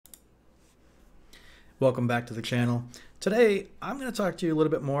Welcome back to the channel. Today, I'm going to talk to you a little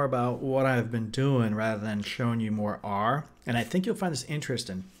bit more about what I've been doing rather than showing you more R. And I think you'll find this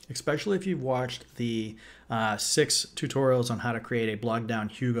interesting, especially if you've watched the 6 tutorials on how to create a Blogdown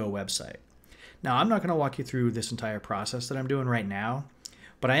Hugo website. Now, I'm not going to walk you through this entire process that I'm doing right now,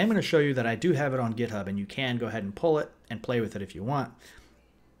 but I am going to show you that I do have it on GitHub, and you can go ahead and pull it and play with it if you want.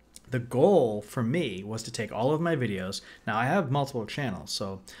 The goal for me was to take all of my videos. Now I have multiple channels,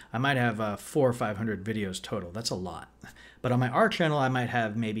 so I might have 400 or 500 videos total. That's a lot. But on my R channel, I might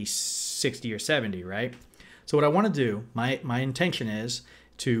have maybe 60 or 70, right? So what I want to do, my intention is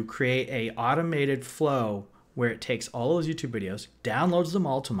to create a automated flow where it takes all those YouTube videos, downloads them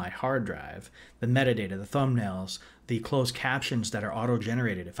all to my hard drive, the metadata, the thumbnails, the closed captions that are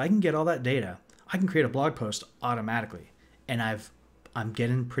auto-generated. If I can get all that data, I can create a blog post automatically. And I'm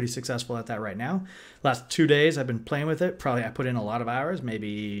getting pretty successful at that right now. Last 2 days I've been playing with it. Probably I put in a lot of hours,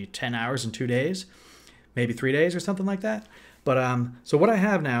 maybe 10 hours in 2 days, maybe 3 days or something like that. But so what I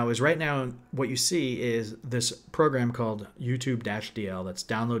have now is right now what you see is this program called YouTube-DL that's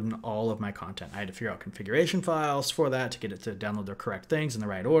downloading all of my content. I had to figure out configuration files for that to get it to download the correct things in the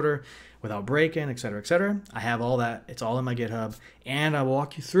right order without breaking, etc., etc. I have all that. It's all in my GitHub, and I'll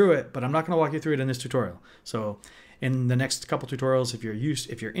walk you through it, but I'm not going to walk you through it in this tutorial. So in the next couple tutorials, if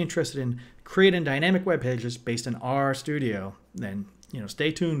you're interested in creating dynamic web pages based in RStudio, then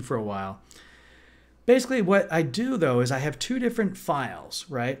stay tuned for a while. Basically, what I do though is I have 2 different files,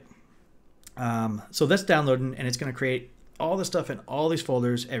 right? So that's downloading, and it's going to create all the stuff in all these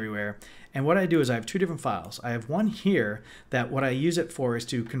folders everywhere. And what I do is I have 2 different files. I have one here that what I use it for is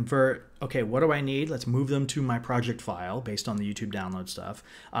to convert, okay, what do I need? Let's move them to my project file based on the YouTube download stuff.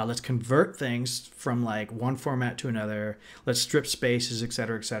 Let's convert things from like one format to another. Let's strip spaces,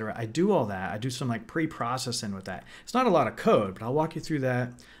 etc., etc. I do all that. I do some like pre-processing with that. It's not a lot of code, but I'll walk you through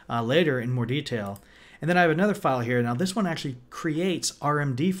that later in more detail. And then I have another file here. Now this one actually creates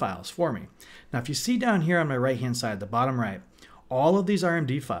RMD files for me. Now if you see down here on my right-hand side, the bottom right, all of these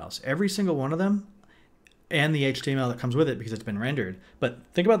RMD files, every single one of them, and the HTML that comes with it because it's been rendered. But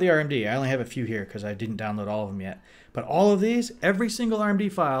think about the RMD. I only have a few here because I didn't download all of them yet. But all of these, every single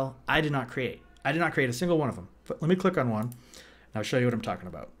RMD file, I did not create. I did not create a single one of them. But let me click on one, and I'll show you what I'm talking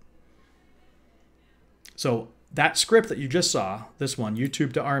about. So that script that you just saw, this one,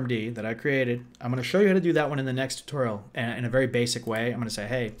 YouTube to RMD, that I created, I'm going to show you how to do that one in the next tutorial in a very basic way. I'm going to say,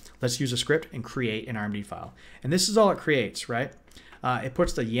 hey, let's use a script and create an RMD file. And this is all it creates, right? It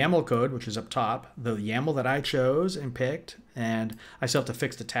puts the YAML code, which is up top, the YAML that I chose and picked, and I still have to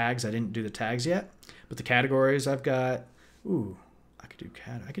fix the tags. I didn't do the tags yet, but the categories I've got,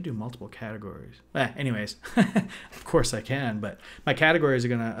 I could do multiple categories. Anyways, of course I can, but my categories are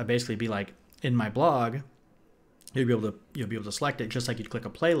going to basically be like in my blog. You'll be able to select it just like you'd click a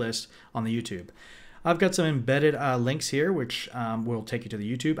playlist on the YouTube. I've got some embedded links here, which will take you to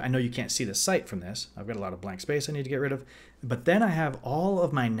the YouTube. I know you can't see the site from this. I've got a lot of blank space I need to get rid of. But then I have all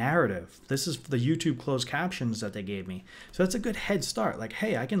of my narrative. This is the YouTube closed captions that they gave me. So that's a good head start. Like,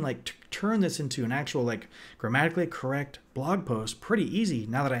 hey, I can like turn this into an actual like grammatically correct blog post pretty easy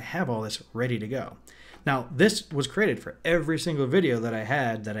now that I have all this ready to go. Now, this was created for every single video that I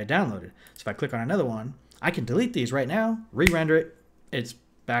had that I downloaded. So if I click on another one, I can delete these right now, re-render it. It's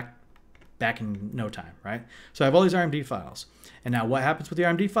back in no time, right? So I have all these RMD files. And now what happens with the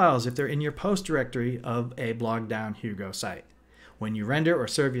RMD files if they're in your post directory of a Blogdown Hugo site? When you render or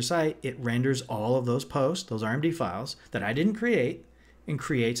serve your site, it renders all of those posts, those RMD files that I didn't create, and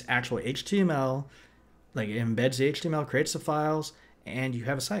creates actual HTML, like it embeds the HTML, creates the files, and you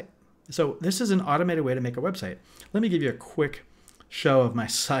have a site. So this is an automated way to make a website. Let me give you a quick show of my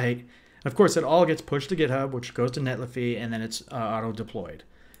site. Of course, it all gets pushed to GitHub, which goes to Netlify, and then it's auto-deployed.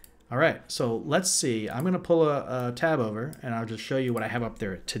 All right, so let's see. I'm going to pull a tab over, and I'll just show you what I have up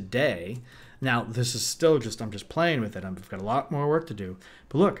there today. Now, this is still just, I'm just playing with it. I've got a lot more work to do.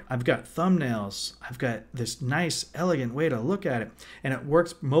 But look, I've got thumbnails. I've got this nice, elegant way to look at it. And it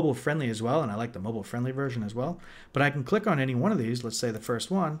works mobile-friendly as well, and I like the mobile-friendly version as well. But I can click on any one of these, let's say the first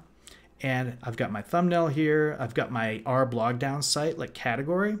one, and I've got my thumbnail here. I've got my R Blogdown site, like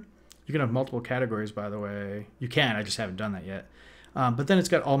category. You can have multiple categories, by the way. You can, I just haven't done that yet. But then it's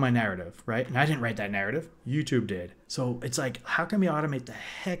got all my narrative, right? And I didn't write that narrative, YouTube did. So it's like, how can we automate the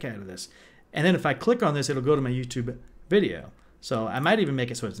heck out of this? And then if I click on this, it'll go to my YouTube video. So I might even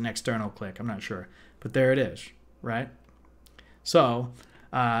make it so it's an external click, I'm not sure. But there it is, right? So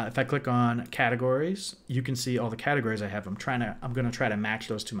if I click on categories, you can see all the categories I have. I'm going to try to match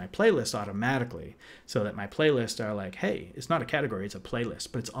those to my playlist automatically so that my playlists are like, hey, it's not a category, it's a playlist,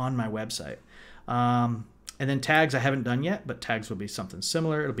 but it's on my website. And then tags I haven't done yet, but tags will be something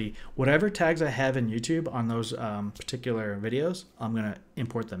similar. It'll be whatever tags I have in YouTube on those particular videos, I'm going to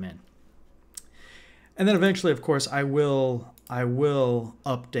import them in. And then eventually, of course, I will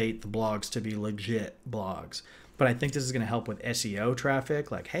update the blogs to be legit blogs. But I think this is going to help with SEO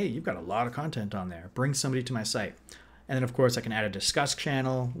traffic. Like, hey, you've got a lot of content on there. Bring somebody to my site. And then, of course, I can add a discuss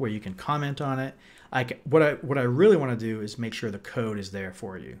channel where you can comment on it. What I really want to do is make sure the code is there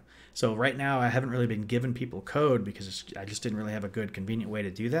for you. So right now, I haven't really been giving people code because I just didn't really have a good, convenient way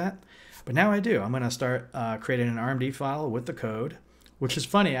to do that. But now I do. I'm going to start creating an RMD file with the code, which is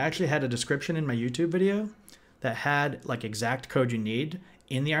funny. I actually had a description in my YouTube video that had like exact code you need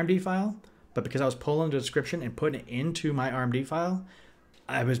in the RMD file. But because I was pulling the description and putting it into my RMD file,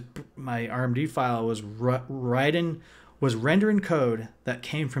 my RMD file was rendering code that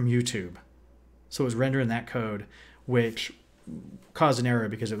came from YouTube. So it was rendering that code, which caused an error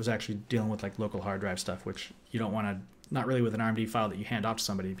because it was actually dealing with like local hard drive stuff, which you don't want to, not really with an RMD file that you hand off to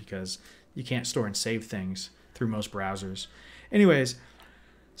somebody because you can't store and save things through most browsers. Anyways,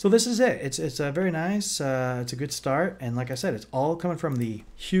 so this is it. It's very nice. It's a good start. And like I said, it's all coming from the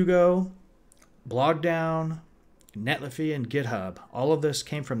Hugo, Blogdown, Netlify, and GitHub. All of this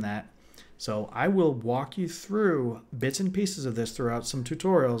came from that. So I will walk you through bits and pieces of this throughout some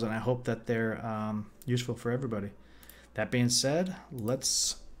tutorials, and I hope that they're useful for everybody. That being said,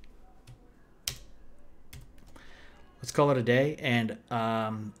 let's call it a day, and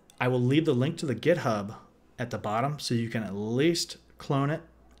I will leave the link to the GitHub at the bottom so you can at least clone it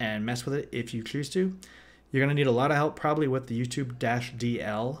and mess with it if you choose to. You're going to need a lot of help probably with the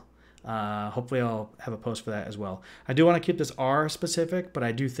YouTube-DL. Hopefully I'll have a post for that as well. I do want to keep this R specific, but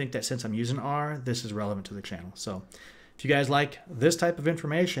I do think that since I'm using R, this is relevant to the channel. So if you guys like this type of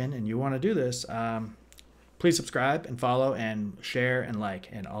information and you want to do this, please subscribe and follow and share and like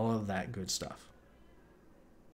and all of that good stuff.